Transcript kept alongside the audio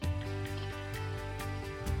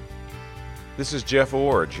This is Jeff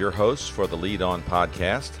Ward, your host for the Lead On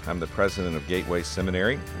podcast. I'm the president of Gateway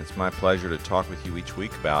Seminary. It's my pleasure to talk with you each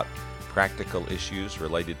week about practical issues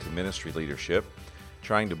related to ministry leadership,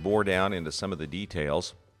 trying to bore down into some of the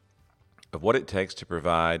details of what it takes to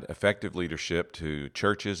provide effective leadership to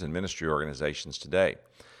churches and ministry organizations today.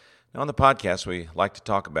 Now, on the podcast, we like to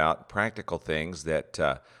talk about practical things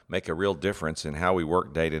that make a real difference in how we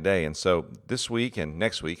work day to day. And so this week and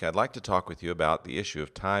next week, I'd like to talk with you about the issue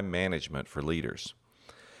of time management for leaders.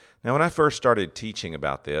 Now, when I first started teaching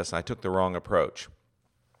about this, I took the wrong approach.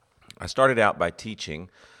 I started out by teaching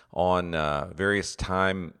on various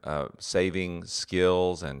time-saving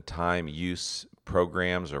skills and time use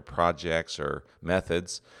programs or projects or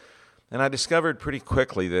methods. And I discovered pretty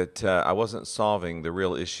quickly that I wasn't solving the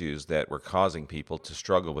real issues that were causing people to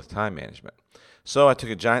struggle with time management. So I took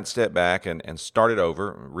a giant step back and started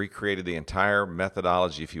over, recreated the entire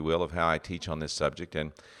methodology, if you will, of how I teach on this subject,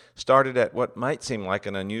 and started at what might seem like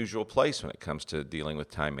an unusual place when it comes to dealing with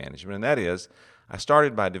time management, and that is, I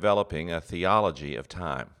started by developing a theology of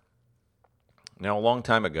time. Now, a long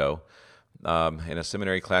time ago, in a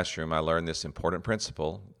seminary classroom, I learned this important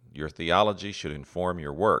principle: your theology should inform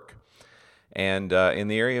your work. And in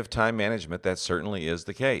the area of time management, that certainly is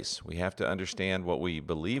the case. We have to understand what we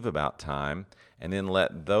believe about time and then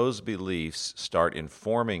let those beliefs start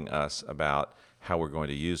informing us about how we're going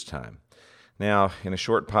to use time. Now, in a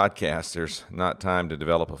short podcast, there's not time to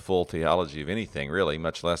develop a full theology of anything, really,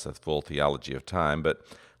 much less a full theology of time. But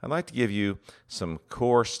I'd like to give you some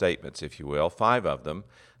core statements, if you will, 5 of them,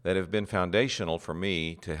 that have been foundational for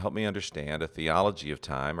me to help me understand a theology of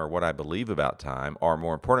time, or what I believe about time, or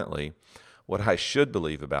more importantly, what I should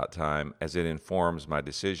believe about time as it informs my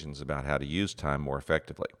decisions about how to use time more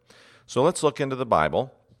effectively. So let's look into the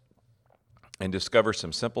Bible and discover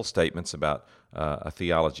some simple statements about a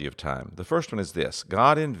theology of time. The first one is this: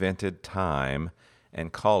 God invented time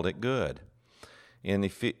and called it good.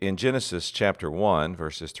 In Genesis chapter 1,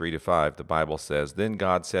 verses 3 to 5, the Bible says, "Then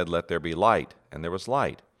God said, 'Let there be light,' and there was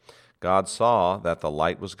light. God saw that the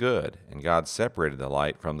light was good, and God separated the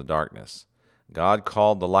light from the darkness. God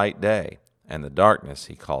called the light day, and the darkness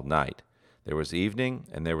he called night. There was evening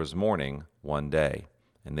and there was morning one day."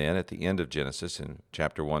 And then at the end of Genesis, in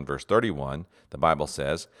chapter 1, verse 31, the Bible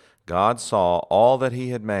says, "God saw all that he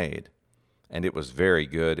had made, and it was very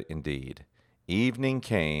good indeed. Evening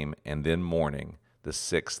came, and then morning, the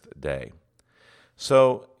 6th day."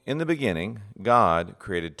 So, in the beginning, God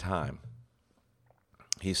created time.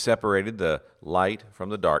 He separated the light from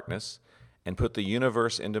the darkness and put the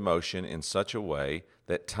universe into motion in such a way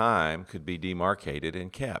that time could be demarcated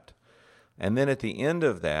and kept. And then at the end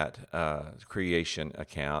of that creation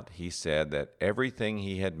account, he said that everything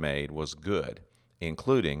he had made was good,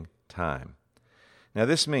 including time. Now,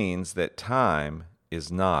 this means that time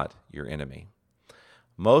is not your enemy.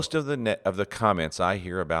 Most of the comments I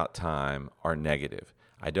hear about time are negative.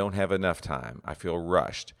 I don't have enough time. I feel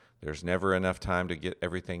rushed. There's never enough time to get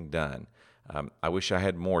everything done. I wish I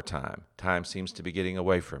had more time. Time seems to be getting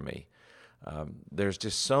away from me. There's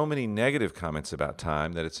just so many negative comments about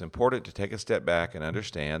time that it's important to take a step back and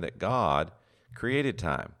understand that God created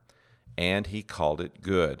time, and he called it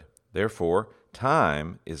good. Therefore,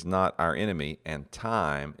 time is not our enemy, and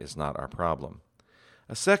time is not our problem.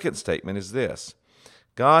 A second statement is this: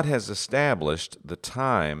 God has established the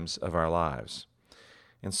times of our lives.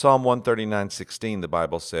 In Psalm 139:16, the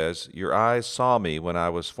Bible says, "Your eyes saw me when I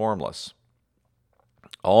was formless.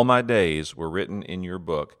 All my days were written in your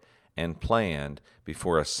book and planned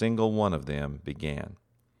before a single one of them began."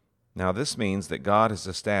 Now, this means that God has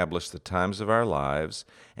established the times of our lives,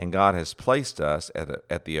 and God has placed us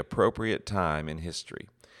at the appropriate time in history.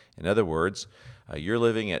 In other words, you're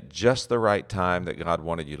living at just the right time that God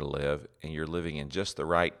wanted you to live, and you're living in just the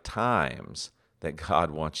right times that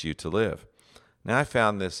God wants you to live. Now, I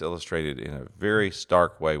found this illustrated in a very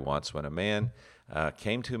stark way once when a man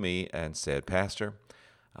came to me and said, "Pastor,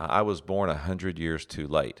 I was born 100 years too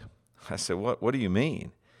late." I said, What do you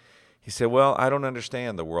mean?" He said, "Well, I don't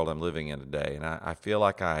understand the world I'm living in today, and I feel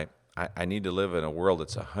like I need to live in a world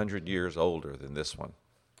that's 100 years older than this one."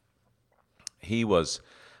 He was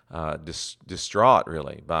distraught,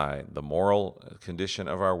 really, by the moral condition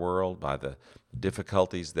of our world, by the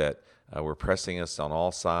difficulties that were pressing us on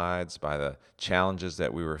all sides, by the challenges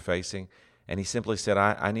that we were facing. And he simply said,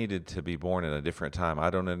 I needed to be born in a different time. I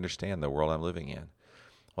don't understand the world I'm living in.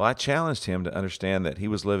 Well, I challenged him to understand that he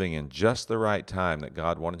was living in just the right time that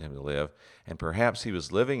God wanted him to live, and perhaps he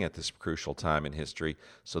was living at this crucial time in history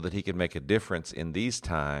so that he could make a difference in these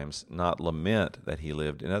times, not lament that he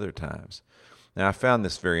lived in other times. Now, I found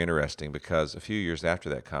this very interesting because a few years after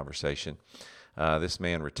that conversation, this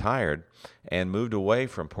man retired and moved away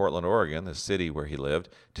from Portland, Oregon, the city where he lived,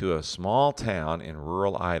 to a small town in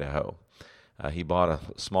rural Idaho. He bought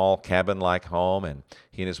a small cabin-like home, and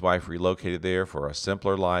he and his wife relocated there for a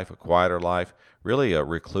simpler life, a quieter life, really a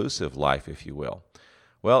reclusive life, if you will.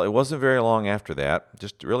 Well, it wasn't very long after that,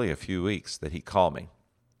 just really a few weeks, that he called me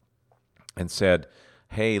and said,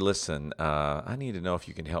 "Hey, listen, I need to know if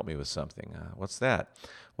you can help me with something." What's that?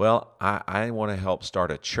 Well, I want to help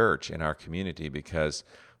start a church in our community because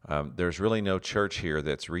there's really no church here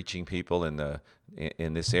that's reaching people in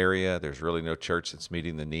this area. There's really no church that's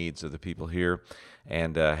meeting the needs of the people here.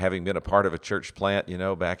 And having been a part of a church plant,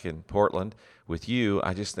 back in Portland with you,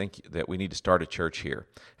 I just think that we need to start a church here.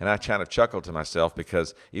 And I kind of chuckled to myself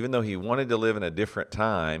because even though he wanted to live in a different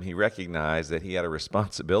time, he recognized that he had a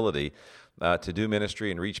responsibility to do ministry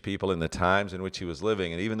and reach people in the times in which he was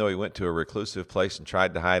living. And even though he went to a reclusive place and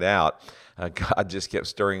tried to hide out, God just kept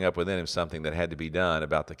stirring up within him something that had to be done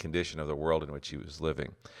about the condition of the world in which he was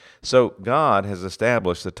living. So God has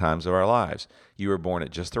established the times of our lives. You were born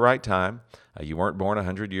at just the right time. You weren't born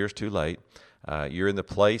 100 years too late. You're in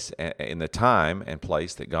the time and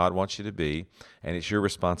place that God wants you to be, and it's your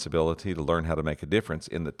responsibility to learn how to make a difference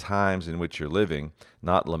in the times in which you're living,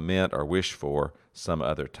 not lament or wish for some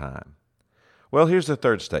other time. Well, here's the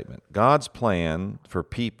third statement. God's plan for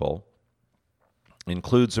people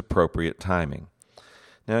includes appropriate timing.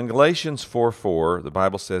 Now, in Galatians 4:4, the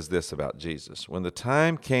Bible says this about Jesus. When the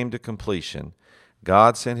time came to completion,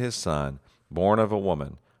 God sent his Son, born of a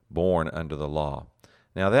woman, born under the law.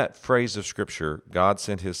 Now, that phrase of Scripture, God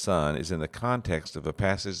sent his Son, is in the context of a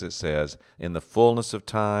passage that says, in the fullness of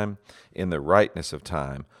time, in the rightness of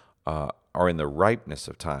time, or in the ripeness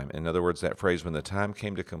of time. In other words, that phrase, when the time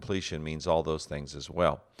came to completion, means all those things as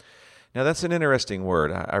well. Now, that's an interesting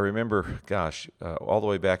word. I remember, all the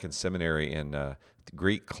way back in seminary in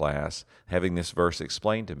Greek class, having this verse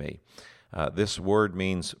explained to me. This word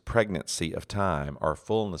means pregnancy of time, or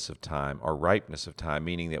fullness of time, or ripeness of time,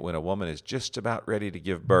 meaning that when a woman is just about ready to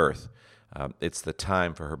give birth, it's the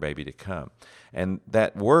time for her baby to come. And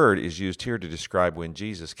that word is used here to describe when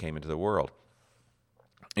Jesus came into the world.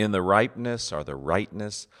 In the ripeness or the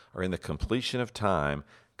rightness or in the completion of time,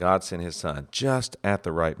 God sent his Son just at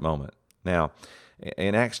the right moment. Now,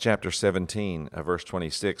 in Acts chapter 17, verse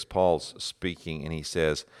 26, Paul's speaking, and he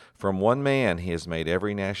says, "From one man he has made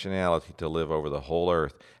every nationality to live over the whole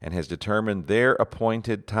earth, and has determined their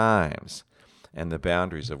appointed times and the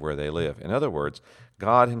boundaries of where they live." In other words,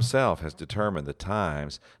 God himself has determined the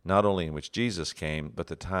times, not only in which Jesus came, but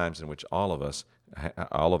the times in which all of us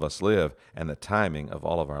live, and the timing of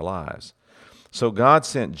all of our lives. So God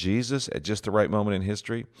sent Jesus at just the right moment in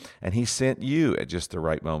history, and he sent you at just the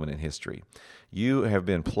right moment in history. You have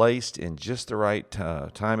been placed in just the right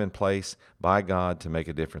time and place by God to make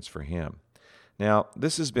a difference for him. Now,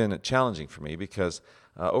 this has been challenging for me because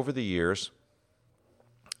over the years,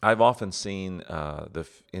 I've often seen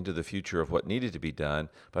into the future of what needed to be done,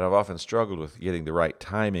 but I've often struggled with getting the right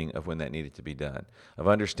timing of when that needed to be done, of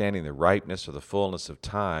understanding the ripeness or the fullness of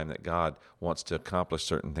time that God wants to accomplish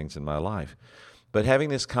certain things in my life. But having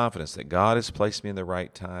this confidence that God has placed me in the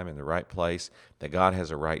right time, in the right place, that God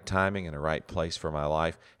has a right timing and a right place for my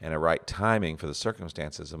life, and a right timing for the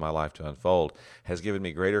circumstances of my life to unfold, has given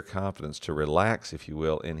me greater confidence to relax, if you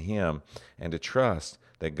will, in him, and to trust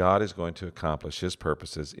that God is going to accomplish his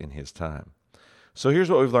purposes in his time. So here's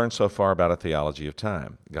what we've learned so far about a theology of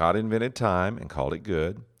time. God invented time and called it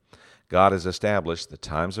good. God has established the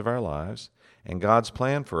times of our lives, and God's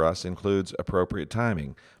plan for us includes appropriate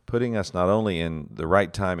timing, putting us not only in the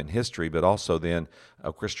right time in history, but also then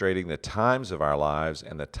orchestrating the times of our lives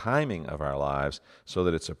and the timing of our lives so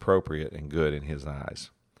that it's appropriate and good in his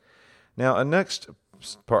eyes. Now,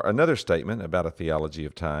 another statement about a theology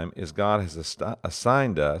of time is God has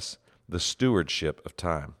assigned us the stewardship of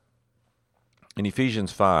time. In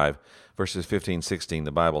Ephesians 5, verses 15-16,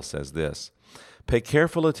 the Bible says this, "Pay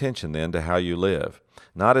careful attention then to how you live,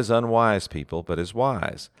 not as unwise people, but as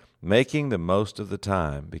wise, making the most of the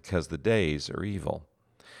time, because the days are evil."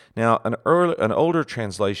 Now, an older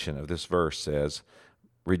translation of this verse says,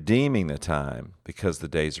 "redeeming the time, because the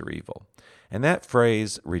days are evil." And that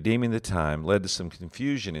phrase, redeeming the time, led to some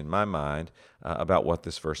confusion in my mind about what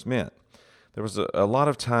this verse meant. There was a lot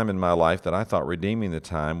of time in my life that I thought redeeming the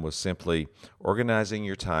time was simply organizing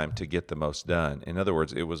your time to get the most done. In other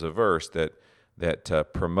words, it was a verse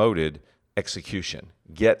that promoted execution.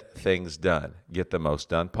 Get things done. Get the most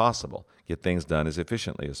done possible. Get things done as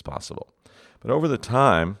efficiently as possible. But over the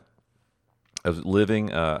time of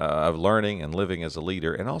living, of learning and living as a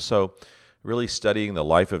leader, and also really studying the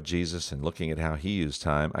life of Jesus and looking at how he used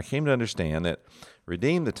time, I came to understand that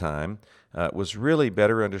redeem the time was really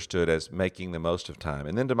better understood as making the most of time.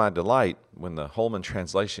 And then to my delight, when the Holman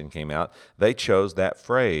translation came out, they chose that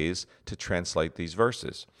phrase to translate these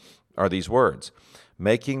verses, or these words,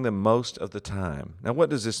 making the most of the time. Now, what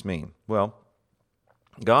does this mean? Well,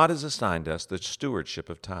 God has assigned us the stewardship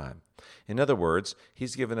of time. In other words,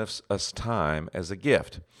 he's given us time as a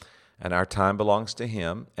gift. And our time belongs to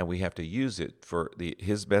him, and we have to use it for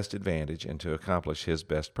his best advantage and to accomplish his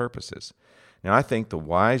best purposes. Now, I think the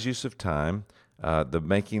wise use of time, the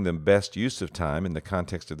making the best use of time in the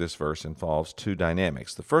context of this verse involves two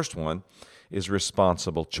dynamics. The first one is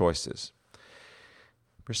responsible choices.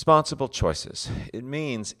 Responsible choices. It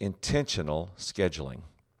means intentional scheduling.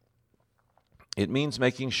 It means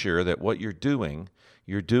making sure that what you're doing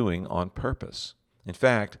on purpose. In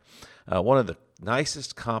fact, one of the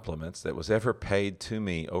nicest compliments that was ever paid to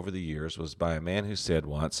me over the years was by a man who said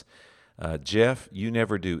once, Jeff, you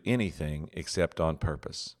never do anything except on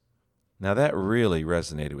purpose. Now that really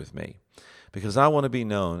resonated with me because I want to be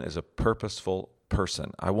known as a purposeful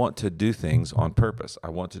person. I want to do things on purpose. I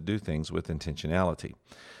want to do things with intentionality.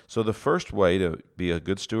 So the first way to be a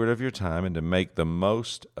good steward of your time and to make the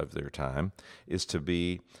most of your time is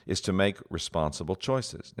to make responsible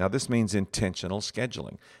choices. Now this means intentional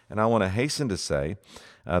scheduling. And I want to hasten to say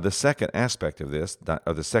the second aspect of this,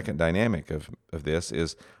 or the second dynamic of this,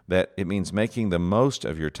 is that it means making the most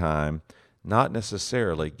of your time, not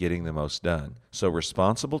necessarily getting the most done. So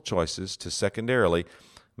responsible choices to secondarily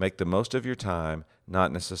make the most of your time,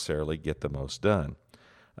 not necessarily get the most done.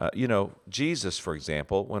 Jesus, for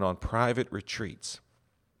example, went on private retreats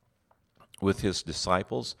with his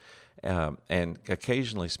disciples and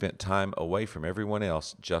occasionally spent time away from everyone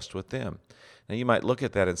else just with them. Now, you might look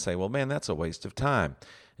at that and say, well, man, that's a waste of time.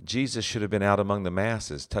 Jesus should have been out among the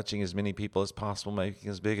masses, touching as many people as possible, making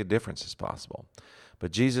as big a difference as possible.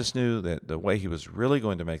 But Jesus knew that the way he was really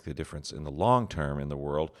going to make the difference in the long term in the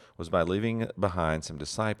world was by leaving behind some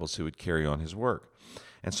disciples who would carry on his work.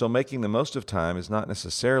 And so making the most of time is not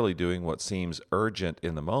necessarily doing what seems urgent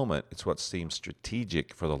in the moment. It's what seems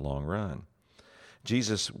strategic for the long run.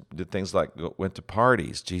 Jesus did things like went to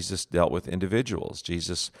parties. Jesus dealt with individuals.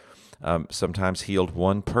 Jesus sometimes healed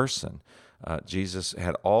one person. Jesus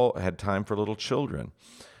had time for little children.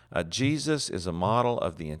 Jesus is a model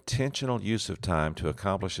of the intentional use of time to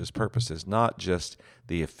accomplish his purposes, not just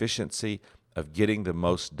the efficiency of getting the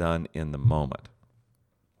most done in the moment.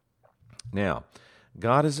 Now,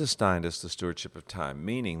 God has assigned us the stewardship of time,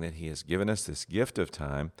 meaning that he has given us this gift of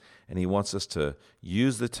time, and he wants us to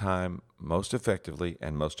use the time most effectively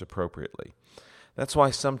and most appropriately. That's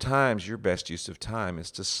why sometimes your best use of time is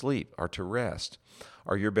to sleep or to rest,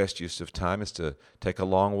 or your best use of time is to take a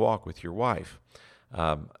long walk with your wife.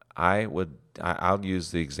 I'll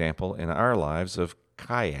use the example in our lives of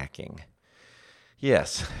kayaking.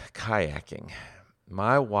 Yes, kayaking.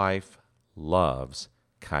 My wife loves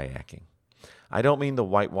kayaking. I don't mean the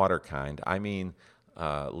whitewater kind. I mean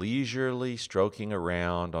leisurely stroking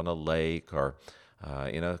around on a lake or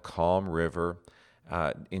in a calm river,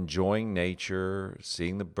 enjoying nature,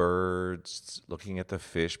 seeing the birds, looking at the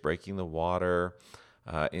fish, breaking the water,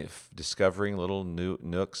 discovering little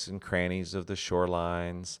nooks and crannies of the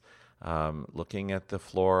shorelines, looking at the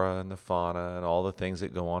flora and the fauna and all the things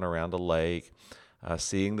that go on around a lake,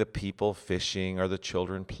 seeing the people fishing or the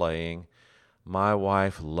children playing. My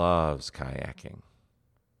wife loves kayaking.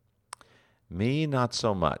 Me, not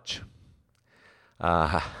so much.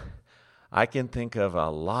 I can think of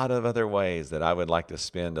a lot of other ways that I would like to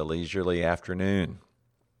spend a leisurely afternoon,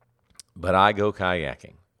 but I go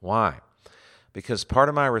kayaking. Why? Because part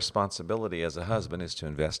of my responsibility as a husband is to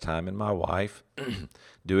invest time in my wife,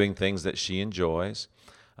 doing things that she enjoys,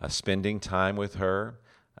 spending time with her,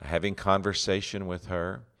 having conversation with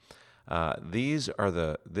her. This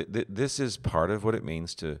is part of what it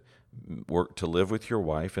means to work to live with your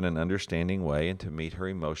wife in an understanding way and to meet her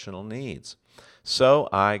emotional needs. So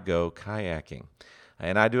I go kayaking,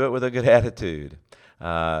 and I do it with a good attitude.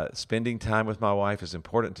 Spending time with my wife is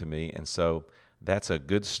important to me, and so that's a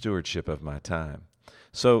good stewardship of my time.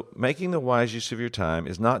 So making the wise use of your time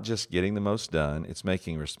is not just getting the most done. It's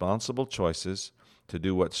making responsible choices to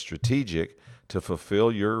do what's strategic to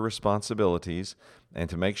fulfill your responsibilities and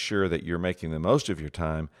to make sure that you're making the most of your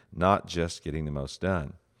time, not just getting the most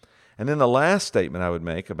done. And then the last statement I would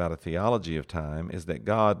make about a theology of time is that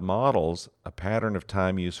God models a pattern of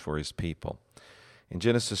time use for his people. In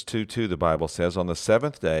Genesis 2:2, the Bible says, on the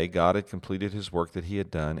seventh day, God had completed his work that he had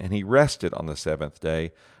done, and he rested on the seventh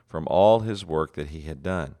day from all his work that he had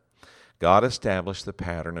done. God established the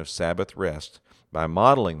pattern of Sabbath rest by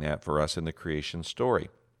modeling that for us in the creation story.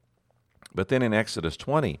 But then in Exodus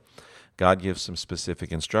 20, God gives some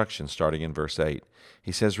specific instructions starting in verse 8.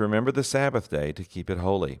 He says, "Remember the Sabbath day to keep it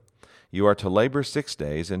holy. You are to labor 6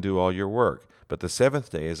 days and do all your work, but the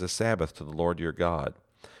seventh day is a Sabbath to the Lord your God.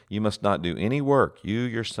 You must not do any work, you,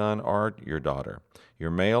 your son, or your daughter,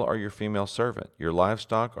 your male or your female servant, your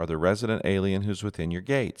livestock, or the resident alien who's within your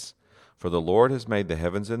gates. For the Lord has made the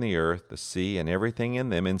heavens and the earth, the sea, and everything in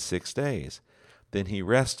them in 6 days. Then he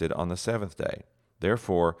rested on the seventh day.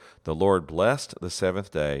 Therefore, the Lord blessed the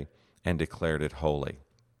seventh day and declared it holy."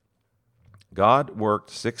 God worked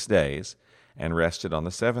 6 days and rested on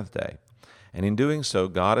the seventh day. And in doing so,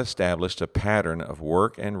 God established a pattern of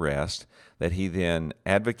work and rest that he then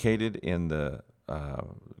advocated in the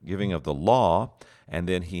giving of the law, and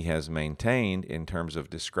then he has maintained in terms of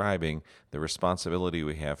describing the responsibility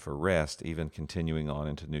we have for rest, even continuing on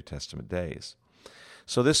into New Testament days.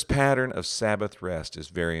 So this pattern of Sabbath rest is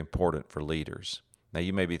very important for leaders. Now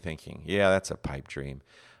you may be thinking, yeah, that's a pipe dream.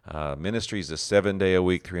 Ministry is a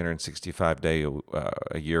 7-day-a-week,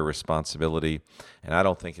 365-day-a-year responsibility, and I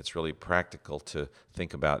don't think it's really practical to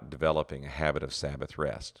think about developing a habit of Sabbath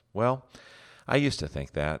rest. Well, I used to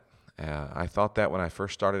think that. I thought that when I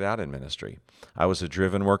first started out in ministry. I was a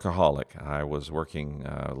driven workaholic. I was working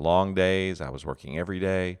long days. I was working every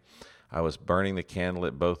day. I was burning the candle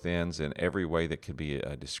at both ends in every way that could be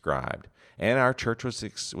described. And our church was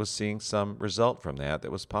seeing some result from that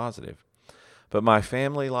was positive. But my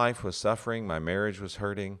family life was suffering. My marriage was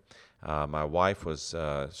hurting. My wife was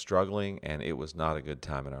struggling, and it was not a good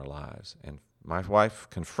time in our lives. And my wife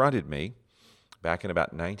confronted me back in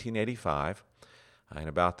about 1985, in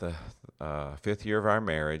about the 5th year of our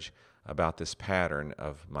marriage, about this pattern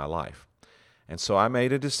of my life. And so I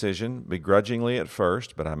made a decision, begrudgingly at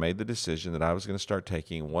first, but I made the decision that I was going to start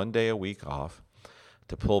taking 1 day a week off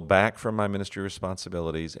to pull back from my ministry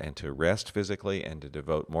responsibilities and to rest physically and to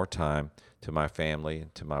devote more time to my family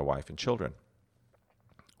and to my wife and children.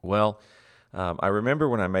 Well, I remember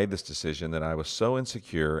when I made this decision that I was so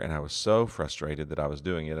insecure and I was so frustrated that I was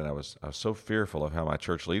doing it, and I was so fearful of how my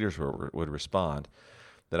church leaders would respond,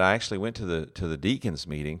 that I actually went to the deacons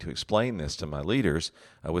meeting to explain this to my leaders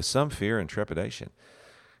with some fear and trepidation.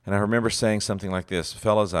 And I remember saying something like this: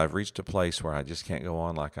 "Fellas, I've reached a place where I just can't go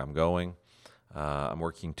on like I'm going. I'm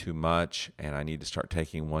working too much, and I need to start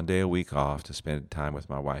taking 1 day a week off to spend time with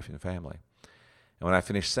my wife and family." And when I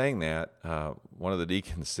finished saying that, one of the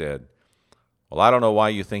deacons said, "Well, I don't know why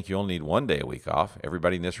you think you only need 1 day a week off.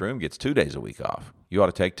 Everybody in this room gets 2 days a week off. You ought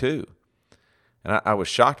to take 2. And I was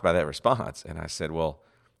shocked by that response. And I said, "Well,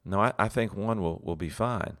 no, I think 1 will be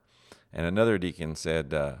fine." And another deacon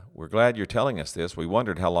said, "We're glad you're telling us this. We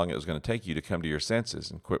wondered how long it was going to take you to come to your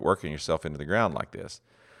senses and quit working yourself into the ground like this."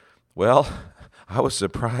 Well, I was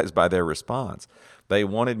surprised by their response. They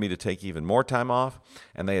wanted me to take even more time off,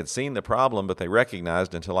 and they had seen the problem, but they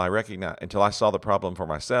recognized until I saw the problem for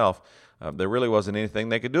myself, there really wasn't anything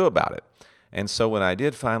they could do about it. And so when I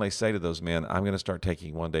did finally say to those men, "I'm going to start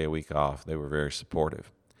taking 1 day a week off," they were very supportive.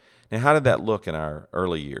 Now, how did that look in our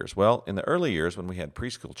early years? Well, in the early years when we had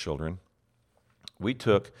preschool children, we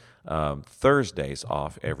took Thursdays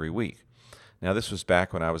off every week. Now, this was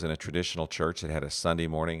back when I was in a traditional church that had a Sunday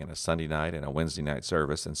morning and a Sunday night and a Wednesday night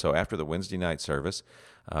service. And so after the Wednesday night service,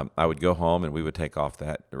 I would go home and we would take off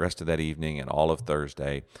the rest of that evening and all of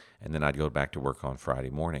Thursday, and then I'd go back to work on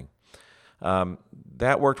Friday morning.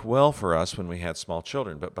 That worked well for us when we had small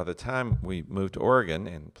children, but by the time we moved to Oregon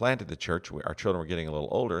and planted the church, our children were getting a little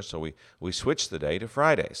older, so we switched the day to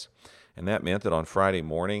Fridays. And that meant that on Friday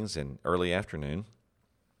mornings and early afternoon,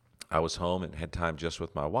 I was home and had time just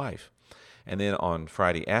with my wife. And then on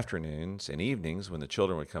Friday afternoons and evenings, when the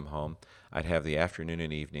children would come home, I'd have the afternoon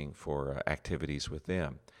and evening for activities with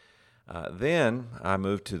them. Then I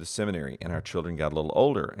moved to the seminary, and our children got a little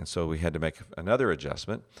older, and so we had to make another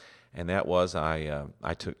adjustment. And that was I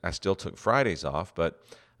still took Fridays off, but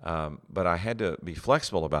I had to be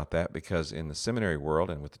flexible about that because in the seminary world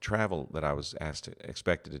and with the travel that I was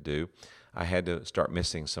expected to do, I had to start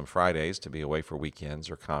missing some Fridays to be away for weekends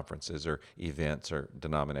or conferences or events or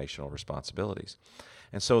denominational responsibilities.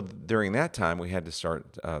 And so during that time, we had to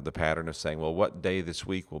start the pattern of saying, well, what day this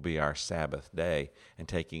week will be our Sabbath day, and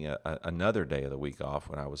taking another day of the week off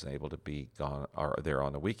when I was able to be gone or there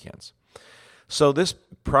on the weekends. So this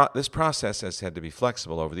process has had to be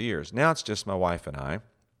flexible over the years. Now it's just my wife and I,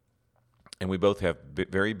 and we both have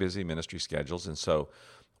very busy ministry schedules, and so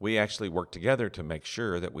we actually work together to make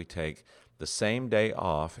sure that we take the same day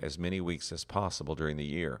off as many weeks as possible during the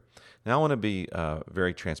year. Now, I want to be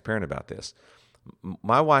very transparent about this.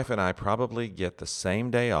 My wife and I probably get the same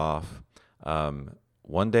day off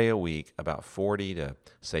one day a week, about 40 to,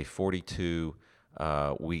 say, 42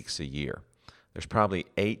 weeks a year. There's probably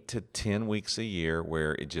 8 to 10 weeks a year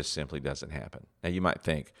where it just simply doesn't happen. Now, you might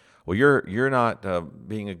think, well, you're not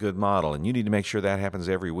being a good model, and you need to make sure that happens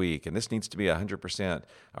every week, and this needs to be 100%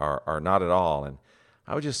 or not at all. And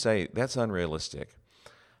I would just say that's unrealistic.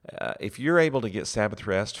 If you're able to get Sabbath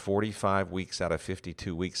rest 45 weeks out of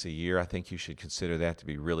 52 weeks a year, I think you should consider that to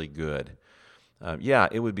be really good. Yeah,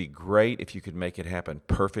 it would be great if you could make it happen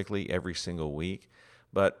perfectly every single week,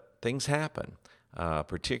 but things happen,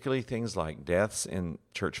 particularly things like deaths in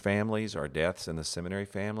church families or deaths in the seminary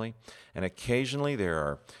family. And occasionally there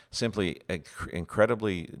are simply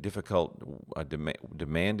incredibly difficult,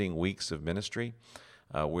 demanding weeks of ministry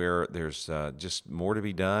where there's just more to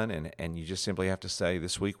be done, and you just simply have to say,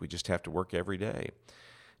 this week we just have to work every day.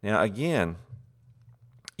 Now, again,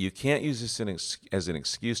 you can't use this as an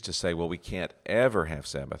excuse to say, well, we can't ever have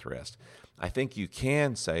Sabbath rest. I think you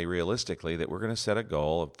can say realistically that we're going to set a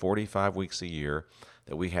goal of 45 weeks a year,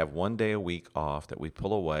 that we have one day a week off, that we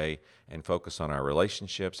pull away and focus on our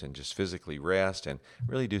relationships and just physically rest and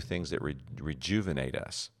really do things that rejuvenate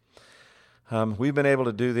us. We've been able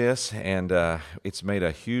to do this, and it's made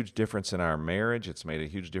a huge difference in our marriage. It's made a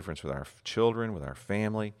huge difference with our children, with our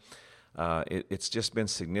family. It's just been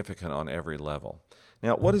significant on every level.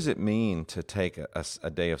 Now, what does it mean to take a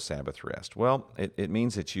day of Sabbath rest? Well, it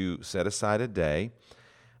means that you set aside a day,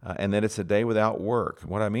 and that it's a day without work.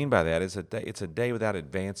 What I mean by that is it's a day without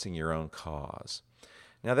advancing your own cause.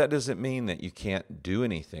 Now, that doesn't mean that you can't do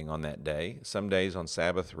anything on that day. Some days on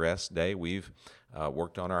Sabbath rest day, we've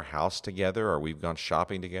worked on our house together, or we've gone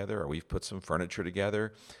shopping together, or we've put some furniture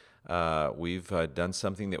together. We've done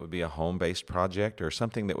something that would be a home-based project or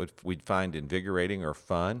something that we'd find invigorating or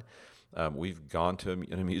fun. We've gone to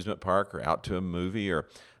an amusement park or out to a movie, or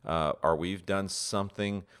we've done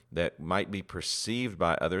something that might be perceived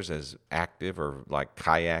by others as active or like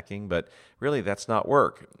kayaking, but really that's not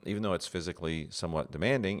work. Even though it's physically somewhat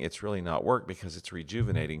demanding, it's really not work because it's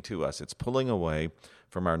rejuvenating to us. It's pulling away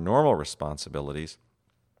from our normal responsibilities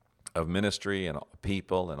of ministry and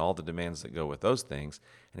people and all the demands that go with those things,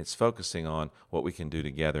 and it's focusing on what we can do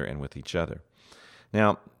together and with each other.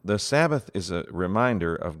 Now, the Sabbath is a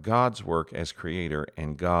reminder of God's work as creator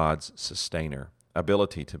and God's sustainer,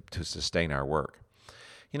 ability to sustain our work.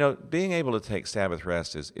 You know, being able to take Sabbath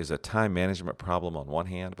rest is a time management problem on one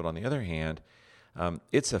hand, but on the other hand,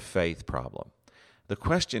 it's a faith problem. The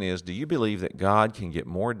question is, do you believe that God can get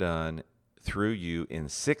more done through you in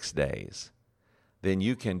 6 days than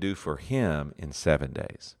you can do for Him in 7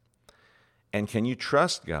 days? And can you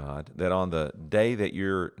trust God that on the day that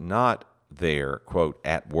you're not there, quote,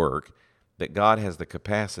 at work, that God has the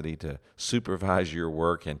capacity to supervise your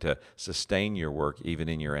work and to sustain your work even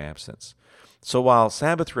in your absence? So while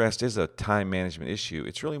Sabbath rest is a time management issue,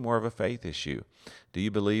 it's really more of a faith issue. Do you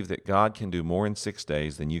believe that God can do more in 6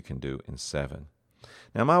 days than you can do in 7?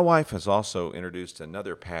 Now, my wife has also introduced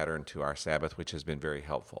another pattern to our Sabbath, which has been very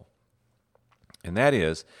helpful. And that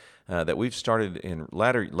is that we've started in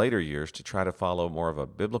later years to try to follow more of a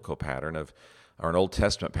biblical pattern or an Old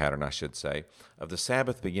Testament pattern, I should say, of the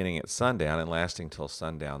Sabbath beginning at sundown and lasting till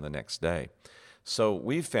sundown the next day. So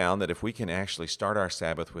we've found that if we can actually start our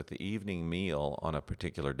Sabbath with the evening meal on a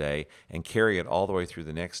particular day and carry it all the way through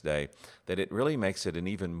the next day, that it really makes it an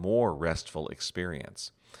even more restful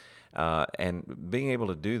experience. And being able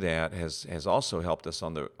to do that has also helped us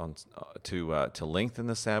to lengthen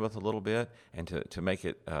the Sabbath a little bit and to make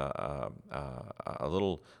it a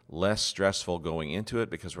little less stressful going into it,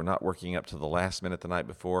 because we're not working up to the last minute the night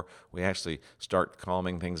before. We actually start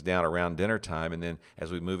calming things down around dinner time, and then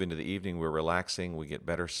as we move into the evening, we're relaxing, we get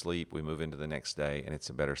better sleep, we move into the next day, and it's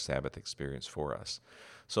a better Sabbath experience for us.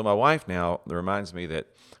 So my wife now reminds me that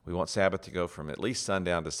we want Sabbath to go from at least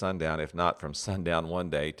sundown to sundown, if not from sundown one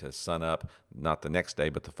day to sunup, not the next day,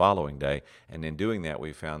 but the following day. And in doing that,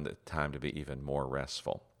 we found the time to be even more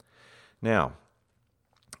restful. Now,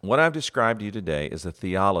 what I've described to you today is the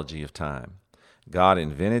theology of time. God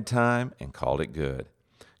invented time and called it good.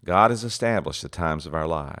 God has established the times of our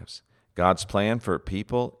lives. God's plan for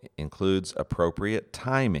people includes appropriate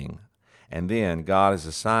timing. And then God has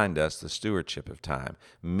assigned us the stewardship of time,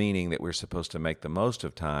 meaning that we're supposed to make the most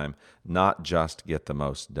of time, not just get the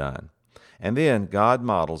most done. And then God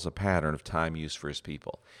models a pattern of time use for His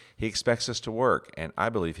people. He expects us to work, and I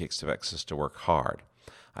believe He expects us to work hard.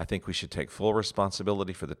 I think we should take full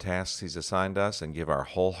responsibility for the tasks He's assigned us and give our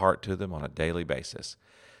whole heart to them on a daily basis.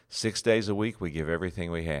 6 days a week, we give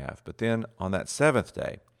everything we have. But then on that seventh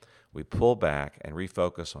day, we pull back and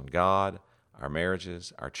refocus on God, our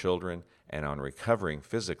marriages, our children, and on recovering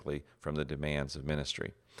physically from the demands of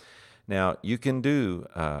ministry. Now, you can do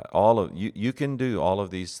you can do all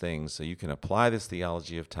of these things, so you can apply this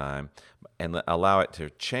theology of time and allow it to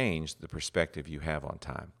change the perspective you have on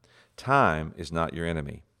time. Time is not your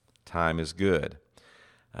enemy. Time is good.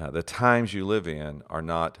 The times you live in are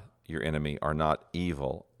not your enemy, are not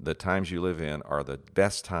evil. The times you live in are the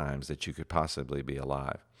best times that you could possibly be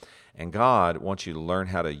alive. And God wants you to learn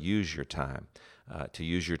how to use your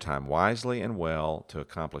time wisely and well to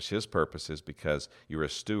accomplish His purposes, because you're a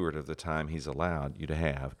steward of the time He's allowed you to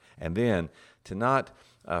have. And then to not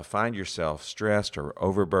find yourself stressed or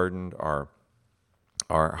overburdened or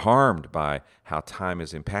harmed by how time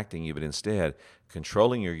is impacting you, but instead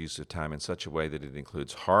controlling your use of time in such a way that it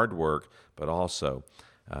includes hard work, but also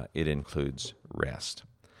it includes rest.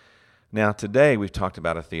 Now, today we've talked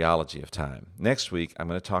about a theology of time. Next week, I'm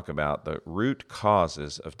going to talk about the root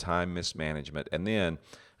causes of time mismanagement, and then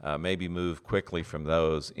maybe move quickly from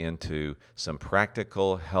those into some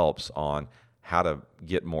practical helps on how to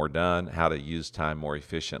get more done, how to use time more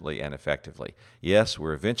efficiently and effectively. Yes,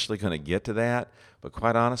 we're eventually going to get to that, but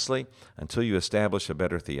quite honestly, until you establish a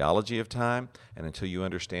better theology of time and until you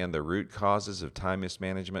understand the root causes of time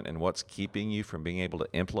mismanagement and what's keeping you from being able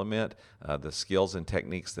to implement the skills and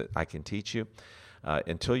techniques that I can teach you,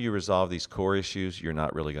 until you resolve these core issues, you're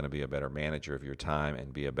not really going to be a better manager of your time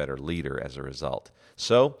and be a better leader as a result.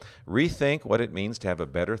 So rethink what it means to have a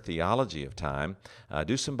better theology of time.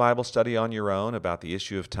 Do some Bible study on your own about the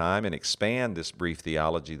issue of time and expand this brief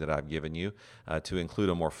theology that I've given you to include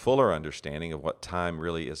a more fuller understanding of what time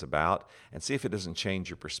really is about, and see if it doesn't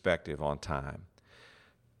change your perspective on time.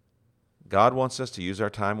 God wants us to use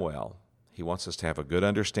our time well. He wants us to have a good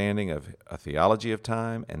understanding of a theology of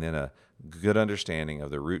time, and then a good understanding of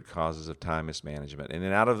the root causes of time mismanagement. And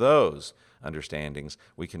then out of those understandings,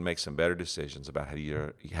 we can make some better decisions about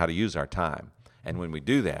how to use our time. And when we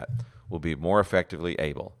do that, we'll be more effectively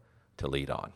able to lead on.